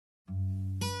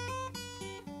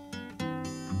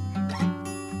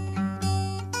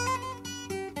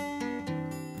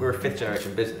we're a 5th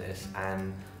generation business,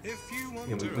 and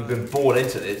you know, we've been born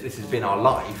into this. This has been our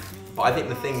life. But I think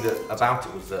the thing about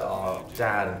it was that our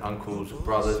dad and uncles and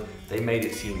brothers, they made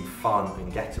it seem fun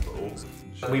and gettable.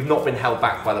 We've not been held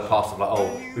back by the past of like,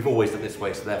 oh, we've always done this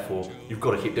way, so therefore you've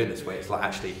got to keep doing this way. It's like,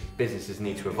 actually, businesses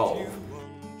need to evolve.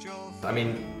 I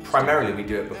mean, primarily we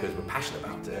do it because we're passionate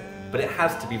about it, but it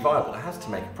has to be viable. It has to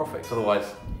make a profit, 'cause otherwise,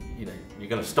 you know, you're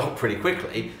going to stop pretty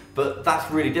quickly. But that's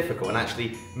really difficult, and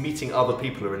actually meeting other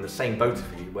people who are in the same boat as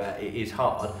you, where it is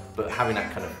hard, but having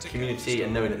that kind of community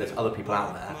and knowing that there's other people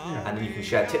out there, and then you can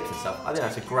share tips and stuff. I think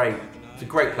that's a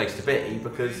great place to be,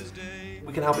 because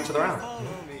we can help each other out.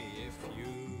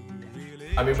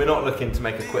 I mean, we're not looking to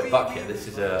make a quick buck here. This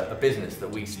is a business that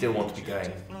we still want to be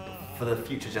going for the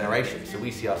future generations. So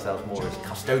we see ourselves more as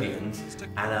custodians,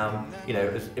 and you know,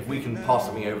 if we can pass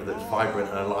something over that's vibrant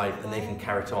and alive, and they can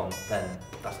carry it on, then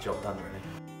that's the job done, really.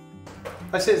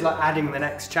 I see it's like adding the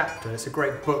next chapter. It's a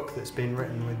great book that's been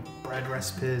written with bread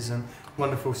recipes and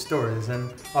wonderful stories,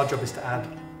 and our job is to add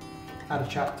a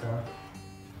chapter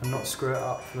and not screw it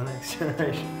up for the next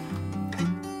generation.